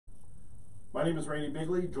My name is Randy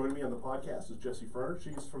Bigley. Joining me on the podcast is Jessie Furner.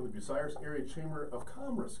 She's from the Bucyrus Area Chamber of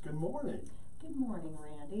Commerce. Good morning. Good morning,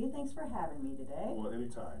 Randy. Thanks for having me today. Well,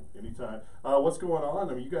 anytime. What's going on?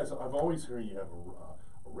 I mean, you guys, I've always heard you have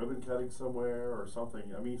a ribbon cutting somewhere or something.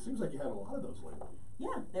 I mean, it seems like you had a lot of those lately.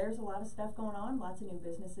 Yeah, there's a lot of stuff going on. Lots of new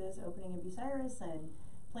businesses opening in Bucyrus and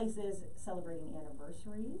places celebrating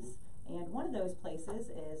anniversaries. And one of those places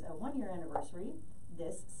is a 1-year anniversary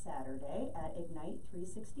this Saturday at Ignite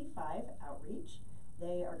 365 Outreach.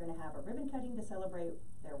 They are going to have a ribbon cutting to celebrate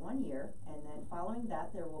their 1 year, and then following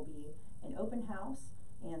that there will be an open house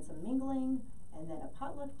and some mingling, and then a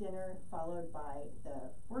potluck dinner followed by the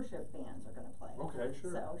worship bands are going to play. Okay,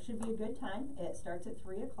 sure. So should be a good time. It starts at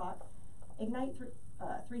 3 o'clock. Ignite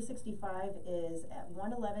 365 is at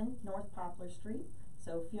 111 North Poplar Street,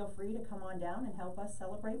 so feel free to come on down and help us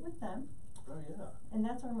celebrate with them. Oh, yeah. And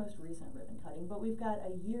that's our most recent ribbon cutting, but we've got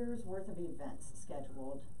a year's worth of events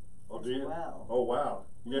scheduled as well. Oh, wow.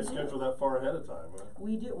 You guys schedule that far ahead of time, huh?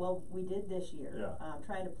 We do. Well, we did this year. Yeah.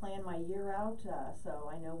 Trying to plan my year out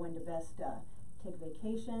so I know when to best take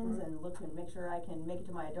vacations and look and make sure I can make it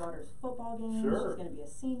to my daughter's football game. Sure. She's going to be a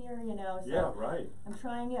senior, you know. So yeah, right. I'm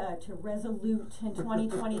trying to resolute in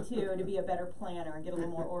 2022 to be a better planner and get a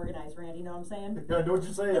little more organized, Randy. You know what I'm saying? Yeah, I know what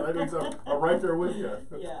you're saying. I think so. I'm right there with you.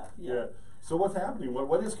 Yeah. So what's happening?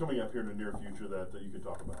 What is coming up here in the near future that you could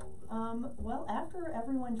talk about a little bit? Well, after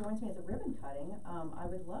everyone joins me at the ribbon cutting, I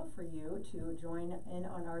would love for you to join in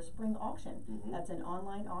on our spring auction. That's an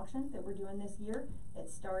online auction that we're doing this year. It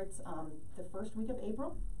starts the first week of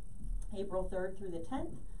April 3rd through the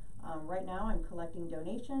 10th. Right now I'm collecting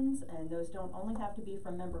donations, and those don't only have to be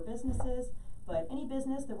from member businesses, but any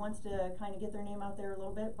business that wants to kind of get their name out there a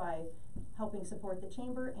little bit by helping support the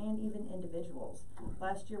chamber, and even individuals.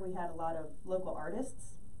 Last year we had a lot of local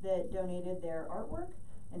artists that donated their artwork,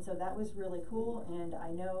 and so that was really cool, and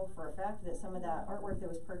I know for a fact that some of that artwork that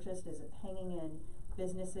was purchased is hanging in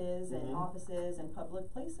businesses and offices and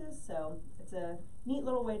public places, so it's a neat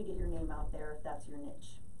little way to get your name out there if that's your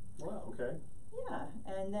niche. Wow, okay. Yeah,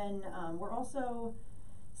 and then we're also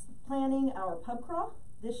planning our pub crawl.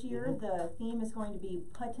 This year, the theme is going to be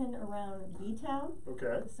puttin' around B-Town.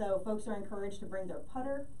 Okay. So folks are encouraged to bring their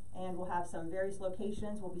putter, and we'll have some various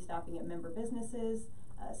locations. We'll be stopping at member businesses.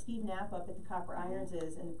 Steve Knapp up at the Copper Irons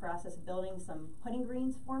is in the process of building some putting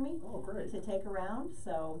greens for me. Oh, great. To take around,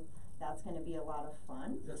 so that's going to be a lot of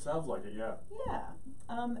fun. That sounds like it, yeah. Yeah.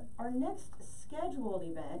 Our next scheduled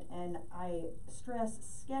event, and I stress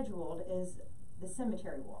scheduled, is the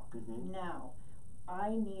cemetery walk. Now,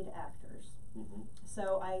 I need actors.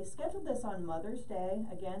 So I scheduled this on Mother's Day.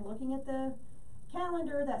 Again, looking at the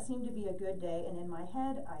calendar, that seemed to be a good day, and in my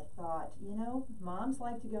head I thought, you know, moms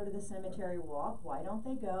like to go to the cemetery walk. Why don't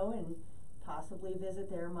they go and possibly visit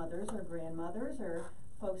their mothers or grandmothers or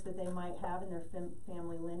folks that they might have in their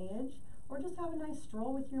family lineage, or just have a nice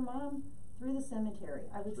stroll with your mom through the cemetery.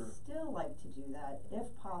 I would still like to do that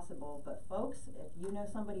if possible, but folks, if you know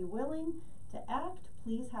somebody willing to act,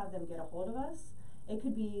 please have them get a hold of us. It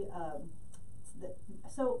could be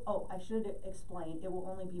I should explain, it will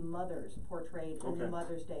only be mothers portrayed in the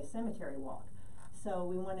Mother's Day cemetery walk. So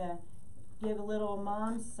we want to give a little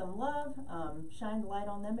moms some love, shine the light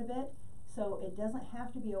on them a bit. So it doesn't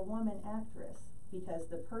have to be a woman actress, because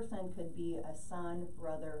the person could be a son,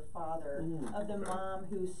 brother, father of the mom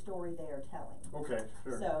whose story they are telling. Okay,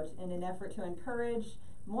 sure. So in an effort to encourage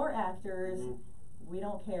more actors, we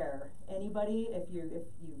don't care. Anybody, if you've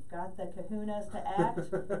got the kahunas to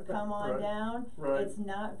act, come on down. It's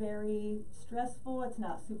not very stressful. It's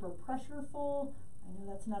not super pressureful. I know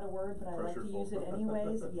that's not a word, but I like to use it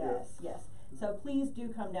anyways. Yes. So please do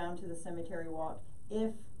come down to the cemetery walk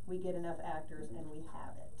if we get enough actors, and we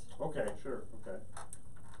have it. Okay, sure. Okay.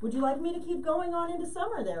 Would you like me to keep going on into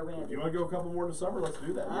summer there, Randy? If you want to go a couple more into summer, let's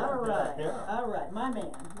do that. All right, my man.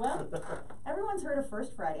 Well, everyone's heard of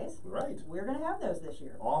First Fridays. Right. We're going to have those this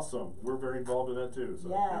year. Awesome. We're very involved in that too. So,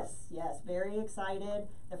 yes, very excited.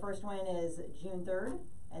 The first one is June 3rd,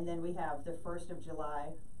 and then we have the 1st of July,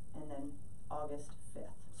 and then August 5th.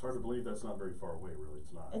 It's hard to believe that's not very far away, really.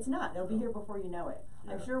 It's not. It's not. It'll be here before you know it.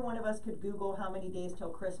 Yeah. I'm sure one of us could Google how many days till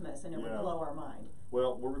Christmas, and it would blow our mind.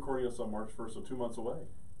 Well, we're recording this on March 1st, so 2 months away.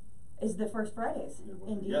 Is the First Fridays.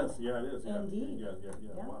 Indeed. Yes, yeah, it is. Yeah. Indeed.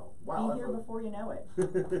 Yeah. Wow. Be here before you know it.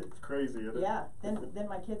 It's crazy, isn't it? Yeah. Then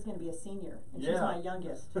my kid's going to be a senior, and she's my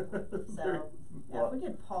youngest. So, if we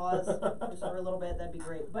could pause just for a little bit, that'd be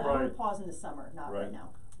great. But I want to pause in the summer, not right now.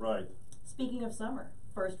 Right. Speaking of summer,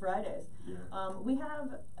 First Fridays. Yeah. We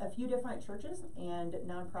have a few different churches and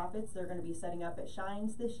nonprofits that are going to be setting up at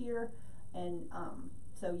Shines this year, and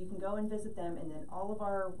So you can go and visit them, and then all of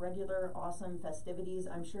our regular awesome festivities.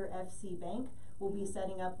 I'm sure FC Bank will be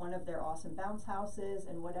setting up one of their awesome bounce houses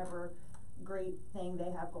and whatever great thing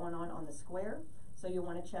they have going on the square. So you'll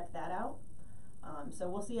want to check that out. So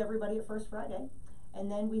we'll see everybody at First Friday. And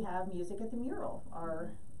then we have Music at the Mural.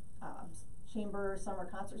 Our Chamber Summer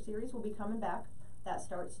Concert Series will be coming back. That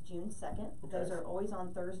starts June 2nd. Okay. Those are always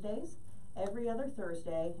on Thursdays. Every other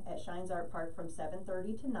Thursday at Shines Art Park from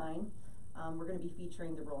 7:30 to 9. We're going to be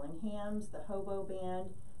featuring the Rolling Hams, the Hobo Band.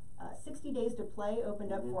 60 Days to Play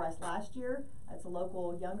opened up for us last year. It's a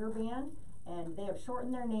local younger band, and they have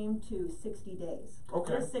shortened their name to 60 Days.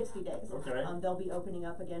 Okay. Just 60 days. Okay. They'll be opening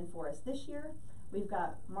up again for us this year. We've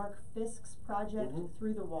got Mark Fisk's project,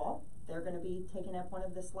 Through the Wall. They're going to be taking up one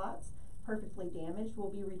of the slots. Perfectly Damaged will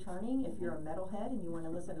be returning if you're a metalhead and you want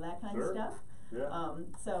to listen to that kind of stuff. Yeah.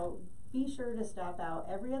 So be sure to stop out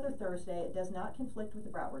every other Thursday. It does not conflict with the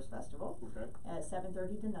Bratwurst Festival. Okay. At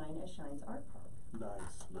 7:30 to 9 at Shines Art Park.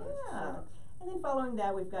 Nice. Yeah. And then following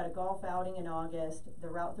that, we've got a golf outing in August, the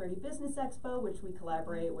Route 30 Business Expo, which we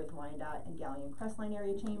collaborate with Wyandotte and Galleon Crestline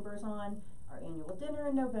area chambers on, our annual dinner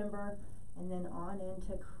in November, and then on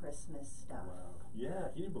into Christmas stuff. Wow. Yeah,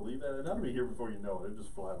 can you believe that? And that'll be here before you know it. It'll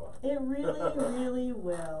just fly by. It really, really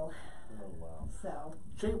will. Oh, wow. So.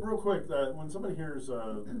 Real quick, when somebody hears,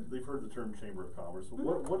 they've heard the term Chamber of Commerce,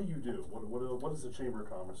 what do you do? What does the Chamber of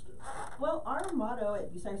Commerce do? Well, our motto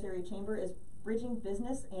at Bucyrus Area Chamber is bridging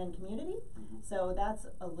business and community. So that's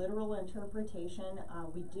a literal interpretation.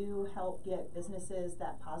 We do help get businesses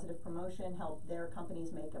that positive promotion, help their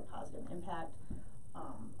companies make a positive impact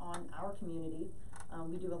on our community.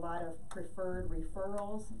 We do a lot of preferred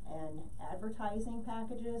referrals and advertising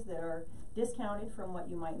packages that are discounted from what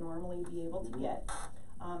you might normally be able to get.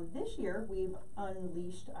 This year, we've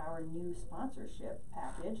unleashed our new sponsorship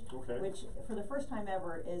package, which for the first time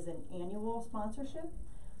ever is an annual sponsorship.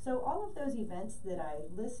 So all of those events that I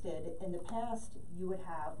listed in the past, you would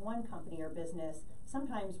have one company or business,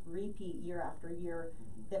 sometimes repeat year after year,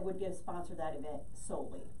 that would sponsor that event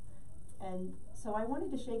solely. And so I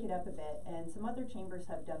wanted to shake it up a bit, and some other chambers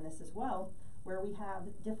have done this as well, where we have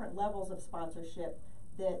different levels of sponsorship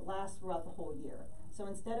that last throughout the whole year. So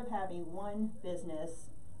instead of having one business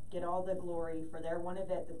get all the glory for their one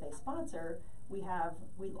event that they sponsor, we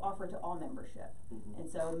offer to all membership. And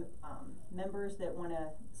so members that want to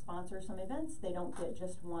sponsor some events, they don't get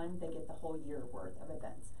just one, they get the whole year worth of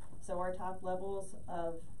events. So our top levels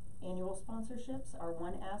of annual sponsorships, our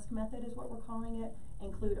one ask method is what we're calling it,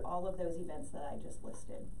 include all of those events that I just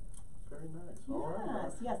listed. Very nice. Yes, All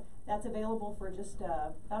right. yes. That's available for just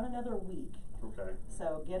about another week. Okay.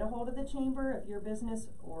 So get a hold of the chamber if your business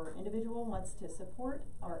or individual wants to support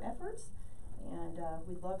our efforts, and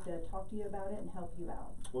we'd love to talk to you about it and help you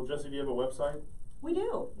out. Well, Jesse, do you have a website? We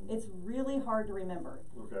do. It's really hard to remember.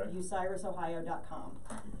 Okay. BucyrusOhio.com.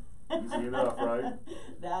 Easy enough, right?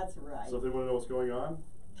 That's right. So if they want to know what's going on,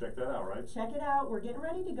 check that out, right? Check it out. We're getting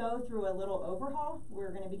ready to go through a little overhaul.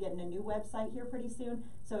 We're going to be getting a new website here pretty soon,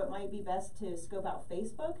 so it might be best to scope out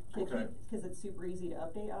Facebook because it's super easy to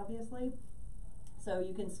update, obviously. So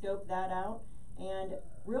you can scope that out. And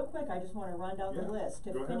real quick, I just want to run down the list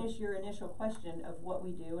to finish your initial question of what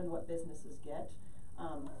we do and what businesses get.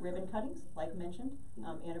 Ribbon cuttings, like mentioned,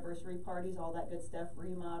 anniversary parties, all that good stuff,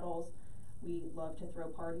 remodels. We love to throw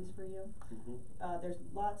parties for you. There's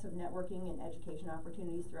lots of networking and education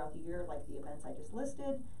opportunities throughout the year, like the events I just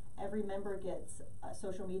listed. Every member gets a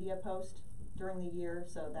social media post during the year,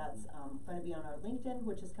 so that's going to be on our LinkedIn,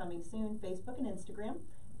 which is coming soon, Facebook and Instagram.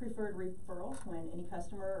 Preferred referrals when any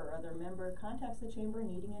customer or other member contacts the chamber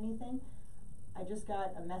needing anything. I just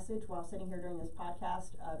got a message while sitting here during this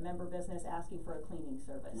podcast, a member business asking for a cleaning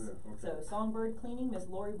service. So Songbird Cleaning, Miss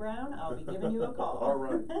Lori Brown, I'll be giving you a call. All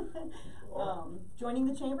right. Joining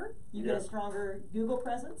the chamber, you get a stronger Google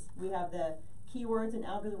presence. We have the keywords and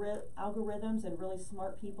algorithms and really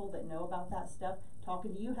smart people that know about that stuff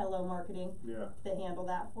talking to you. Hello Marketing, that handle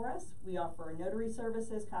that for us. We offer notary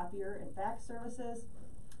services, copier and fax services.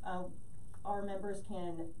 Our members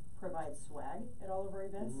can provide swag at all of our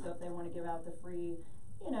events, so if they want to give out the free,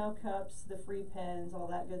 cups, the free pens, all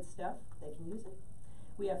that good stuff, they can use it.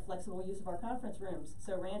 We have flexible use of our conference rooms.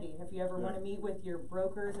 So Randy, if you ever want to meet with your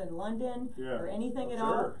brokers in London or anything at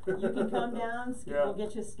all, you can come down, we'll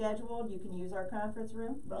get you scheduled, you can use our conference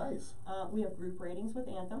room. Nice. We have group ratings with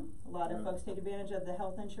Anthem. A lot of folks take advantage of the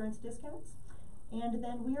health insurance discounts. And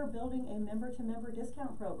then we are building a member-to-member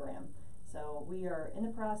discount program. So we are in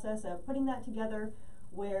the process of putting that together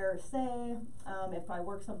where, say, if I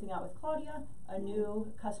work something out with Claudia, a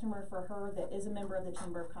new customer for her that is a member of the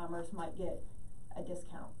Chamber of Commerce might get a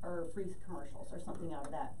discount or free commercials or something out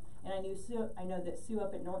of that. And I know that Sue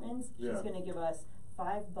up at Norton's, she's gonna give us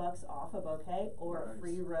 $5 off a bouquet or a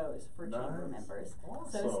free rose for chamber members.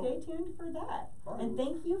 Awesome. So stay tuned for that. And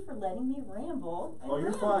thank you for letting me ramble. Oh,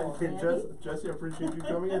 you're fine. Jesse, I appreciate you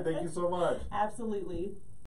coming in. Thank you so much. Absolutely.